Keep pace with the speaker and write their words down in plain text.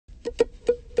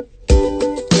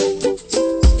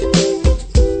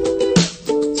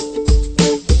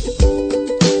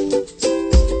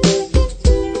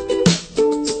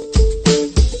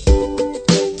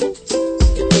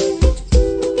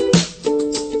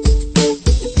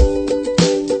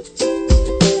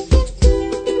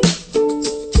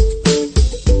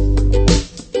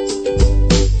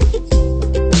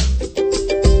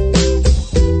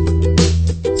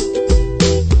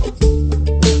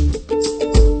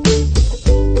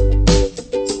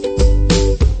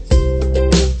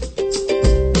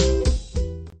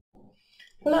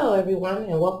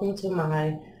welcome to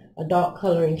my adult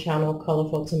coloring channel,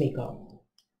 Colorful Tamiko.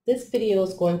 This video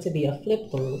is going to be a flip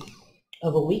through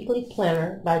of a weekly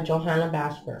planner by Johanna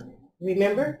Basford.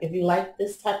 Remember, if you like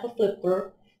this type of flip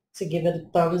through, to give it a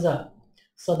thumbs up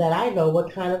so that I know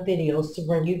what kind of videos to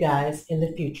bring you guys in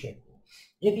the future.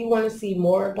 If you want to see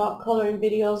more adult coloring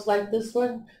videos like this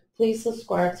one, please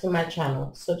subscribe to my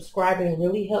channel. Subscribing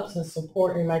really helps in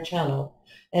supporting my channel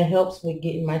and helps with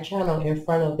getting my channel in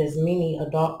front of as many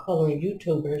adult coloring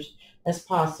YouTubers as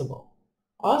possible.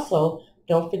 Also,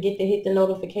 don't forget to hit the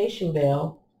notification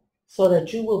bell so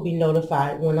that you will be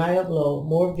notified when I upload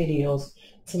more videos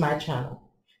to my channel.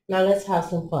 Now let's have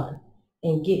some fun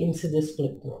and get into this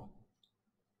flip through.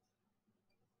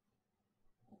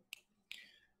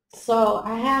 So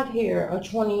I have here a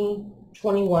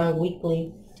 2021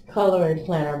 weekly coloring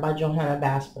planner by Johanna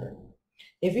Basford.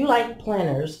 If you like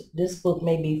planners, this book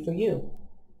may be for you.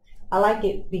 I like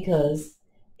it because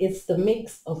it's the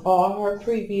mix of all her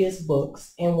previous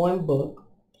books in one book,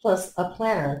 plus a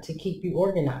planner to keep you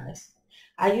organized.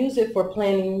 I use it for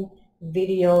planning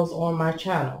videos on my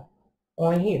channel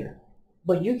on here,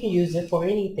 but you can use it for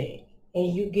anything,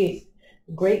 and you get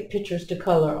great pictures to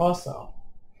color also.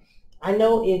 I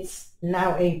know it's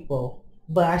now April,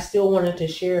 but I still wanted to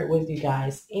share it with you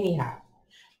guys anyhow.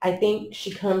 I think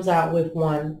she comes out with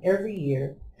one every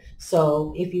year.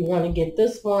 So if you want to get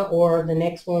this one or the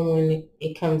next one when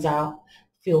it comes out,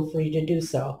 feel free to do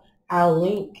so. I'll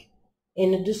link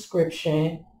in the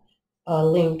description a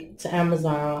link to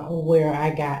Amazon where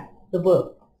I got the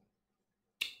book.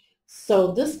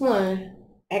 So this one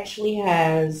actually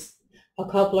has a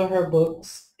couple of her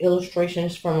books,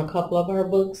 illustrations from a couple of her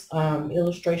books,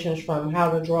 illustrations from How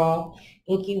to Draw,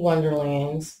 Inky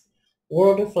Wonderlands,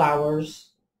 World of Flowers,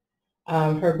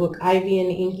 her book Ivy and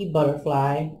the Inky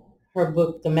Butterfly, her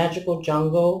book The Magical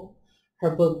Jungle,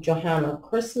 her book Johanna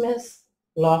Christmas,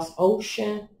 Lost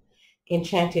Ocean,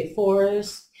 Enchanted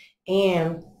Forest,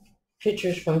 and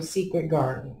pictures from Secret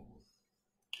Garden.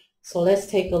 So let's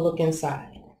take a look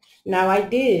inside. Now I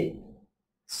did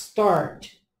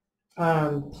start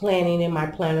planning in my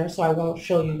planner, so I won't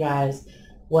show you guys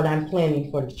what I'm planning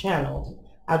for the channel.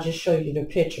 I'll just show you the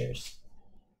pictures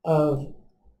of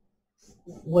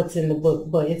what's in the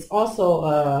book, but it's also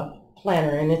a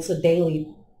planner, and it's a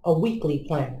weekly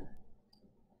planner.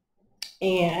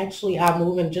 And actually I'm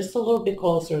moving just a little bit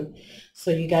closer so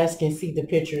you guys can see the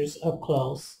pictures up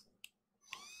close.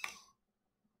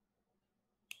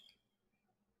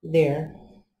 There.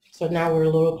 So now we're a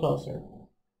little closer.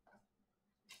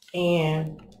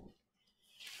 And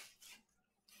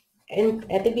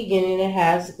at the beginning it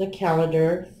has the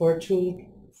calendar for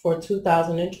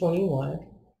 2021.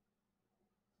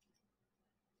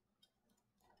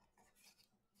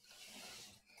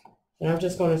 And I'm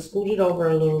just going to scoot it over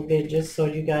a little bit just so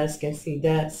you guys can see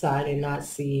that side and not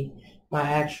see my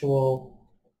actual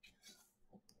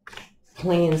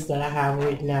plans that I have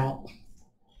written out.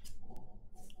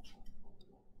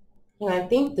 And I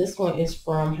think this one is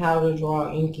from How to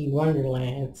Draw Inky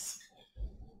Wonderlands.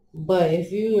 But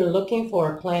if you are looking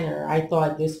for a planner, I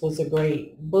thought this was a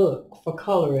great book for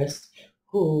colorists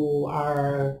who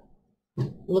are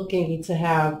looking to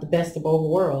have the best of both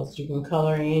worlds. You can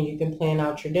color in, you can plan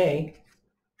out your day.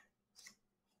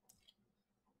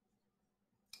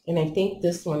 And I think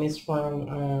this one is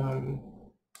from,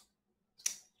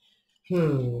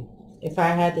 if I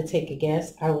had to take a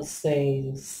guess, I would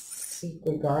say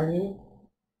Secret Garden.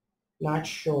 Not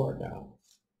sure though.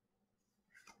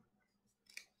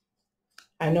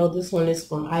 I know this one is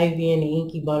from Ivy and the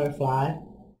Inky Butterfly.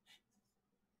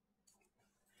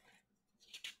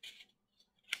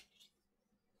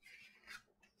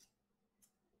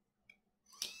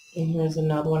 And here's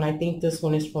another one. I think this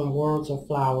one is from Worlds of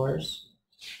Flowers.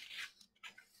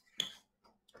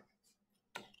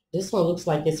 This one looks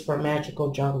like it's from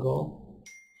Magical Jungle.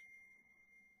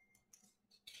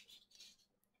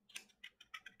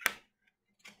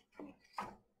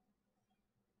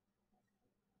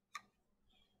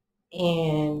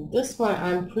 And this one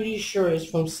I'm pretty sure is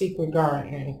from Secret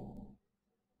Garden.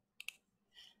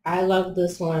 I love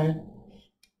this one.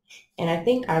 And I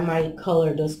think I might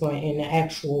color this one in the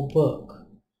actual book.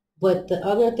 But the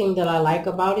other thing that I like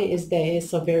about it is that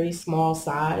it's a very small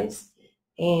size.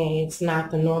 And it's not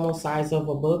the normal size of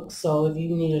a book. So if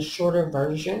you need a shorter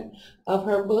version of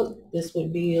her book, this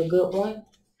would be a good one.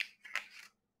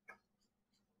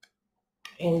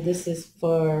 And this is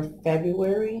for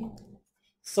February.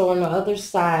 So on the other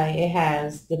side, it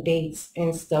has the dates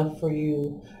and stuff for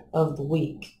you of the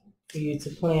week for you to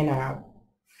plan out.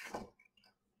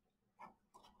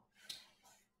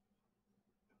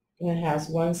 It has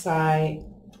one side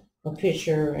a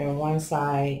picture and one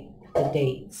side the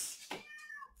dates.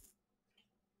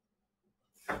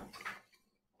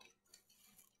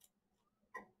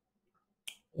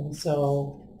 And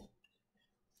so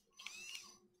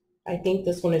I think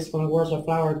this one is from Words of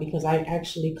Flower because I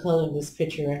actually colored this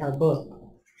picture in her book.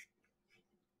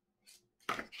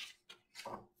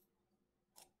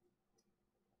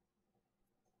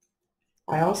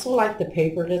 I also like the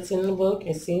paper that's in the book.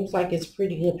 It seems like it's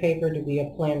pretty good paper to be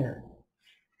a planner.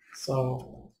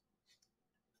 So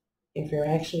if you're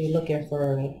actually looking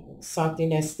for something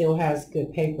that still has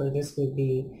good paper, this would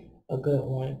be a good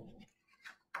one.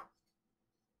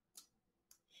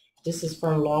 This is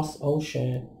from Lost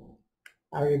Ocean.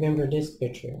 I remember this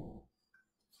picture.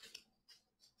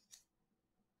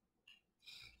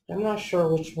 I'm not sure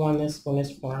which one this one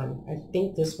is from. I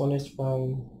think this one is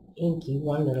from Inky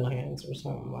Wonderlands or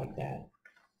something like that.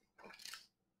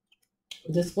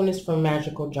 This one is from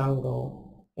Magical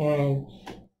Jungle. And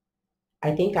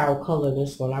I think I'll color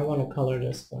this one. I want to color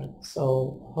this one.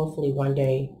 So hopefully one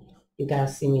day you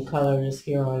guys see me color this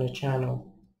here on the channel.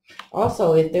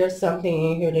 Also, if there's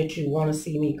something in here that you want to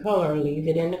see me color, leave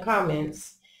it in the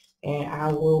comments. And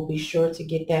I will be sure to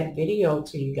get that video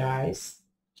to you guys.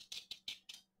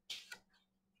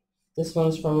 This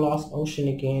one's from Lost Ocean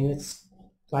again. It's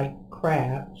like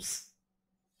crabs.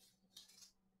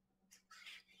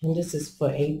 And this is for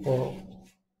April,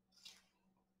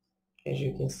 as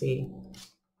you can see.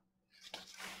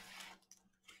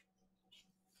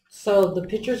 So the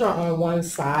pictures are on one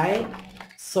side.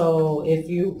 So if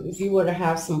you were to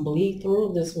have some bleed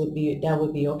through, that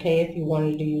would be okay if you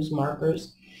wanted to use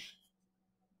markers.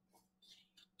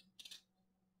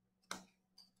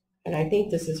 And I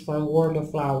think this is from World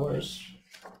of Flowers.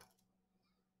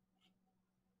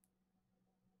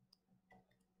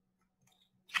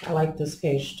 I like this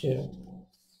page too.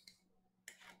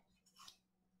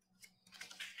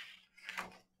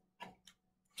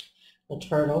 A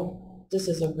turtle. This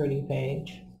is a pretty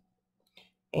page.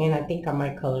 And I think I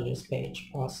might color this page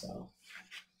also.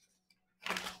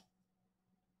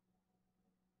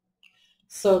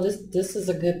 So this is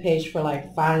a good page for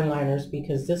like fine liners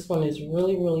because this one is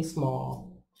really, really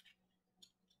small.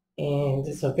 And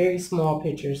it's a very small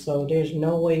picture, so there's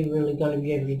no way you're really going to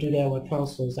be able to do that with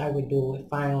pencils. I would do it with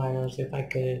fine liners if I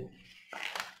could.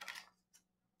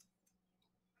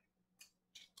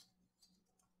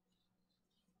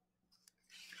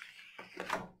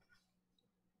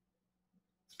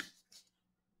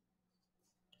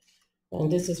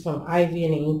 And this is from Ivy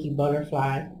and the Inky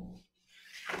Butterfly.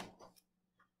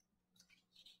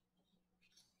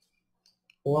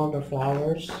 World of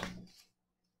Flowers.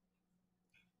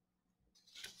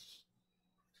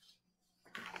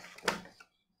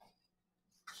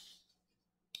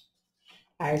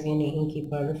 Ivy and the Inky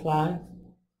Butterfly.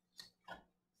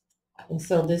 And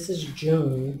so this is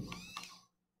June.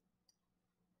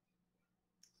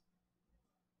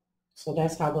 So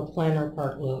that's how the planner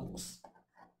part looks.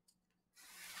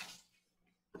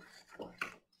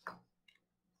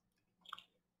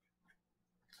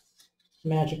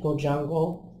 Magical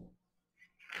Jungle.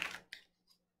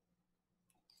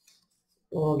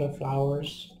 World of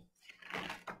Flowers.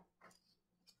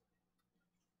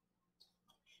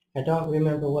 I don't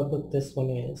remember what book this one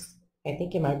is. I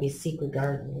think it might be Secret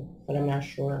Garden, but I'm not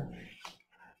sure.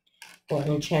 Or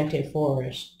Enchanted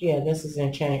Forest. Yeah, this is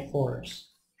Enchanted Forest.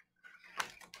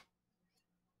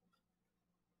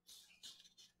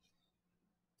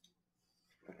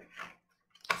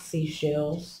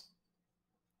 Seashells.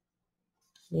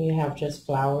 You have just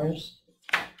flowers.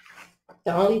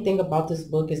 The only thing about this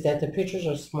book is that the pictures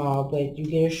are small, but you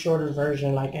get a shorter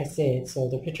version, like I said, so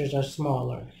the pictures are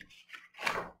smaller.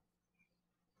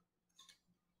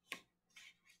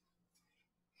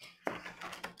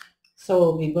 So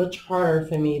it'll be much harder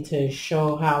for me to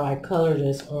show how I color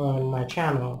this on my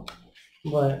channel.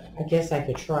 But I guess I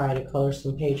could try to color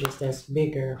some pages that's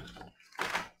bigger.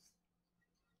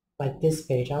 Like this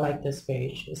page. I like this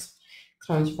page. This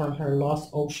comes from her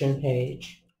Lost Ocean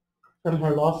page. From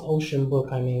her Lost Ocean book,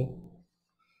 I mean.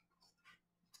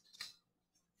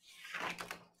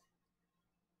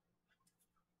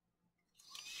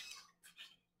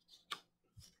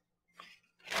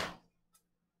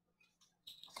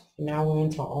 Now we're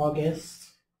into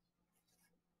August.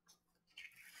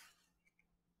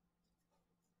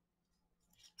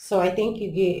 So I think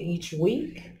you get each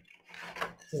week.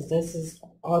 Because this is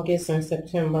August and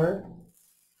September.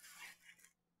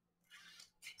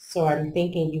 So I'm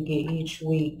thinking you get each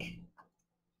week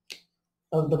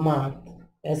of the month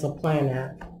as a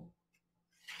planner.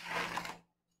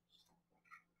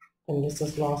 And this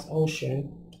is Lost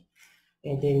Ocean.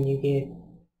 And then you get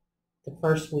the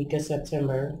first week of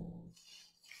September.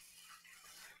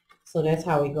 So that's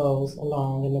how it goes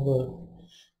along in the book.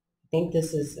 I think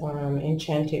this is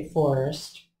Enchanted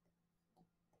Forest.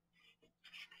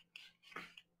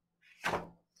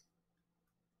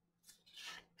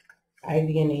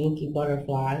 Ivy and the Inky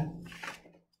Butterfly.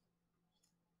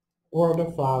 World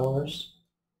of Flowers.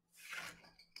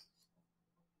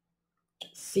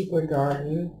 Secret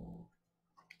Garden.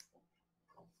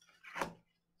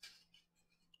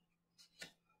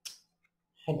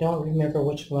 I don't remember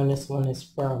which one this one is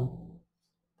from.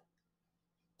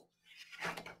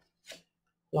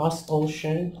 Lost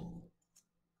Ocean.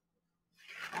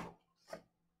 I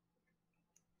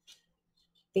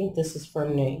think this is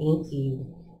from the Inky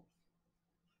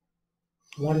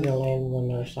Wonderland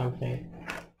one or something.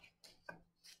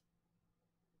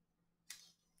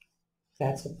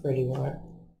 That's a pretty one.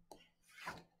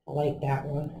 I like that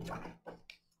one.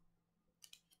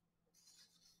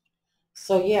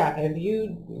 So yeah, if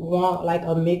you want like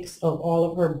a mix of all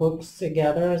of her books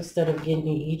together instead of getting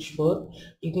each book,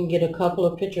 you can get a couple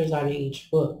of pictures out of each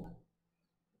book.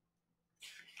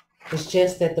 It's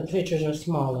just that the pictures are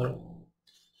smaller.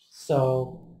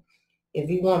 So if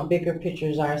you want bigger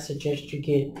pictures, I suggest you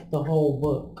get the whole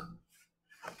book.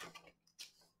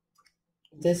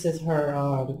 This is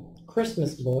her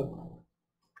Christmas book,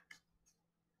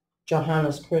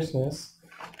 Johanna's Christmas.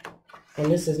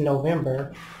 And this is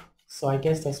November. So I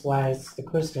guess that's why it's the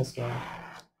Christmas one.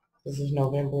 This is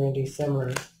November and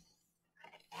December.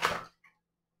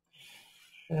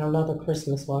 And another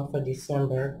Christmas one for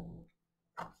December.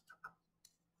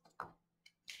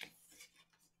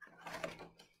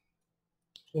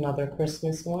 Another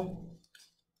Christmas one.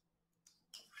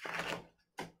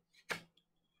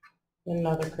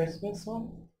 Another Christmas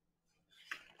one.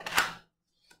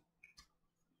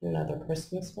 Another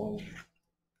Christmas one.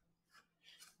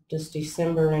 Just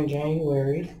December and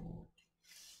January.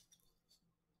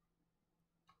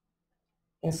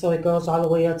 And so it goes all the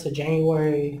way up to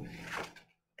January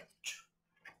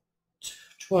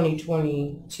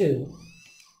 2022.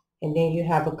 And then you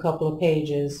have a couple of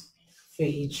pages for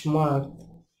each month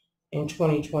in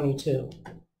 2022.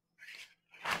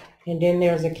 And then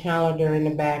there's a calendar in the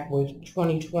back with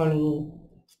 2020,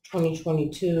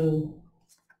 2022,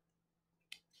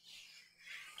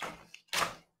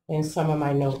 and some of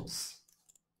my notes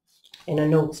in a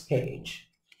notes page.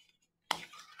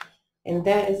 And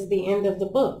that is the end of the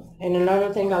book. And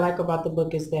another thing I like about the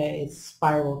book is that it's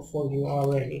spiraled for you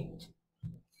already.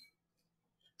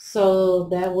 So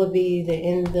that would be the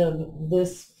end of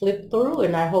this flip through,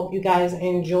 and I hope you guys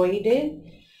enjoyed it.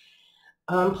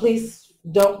 Please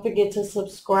don't forget to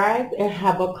subscribe and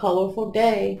have a colorful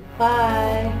day.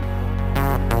 Bye.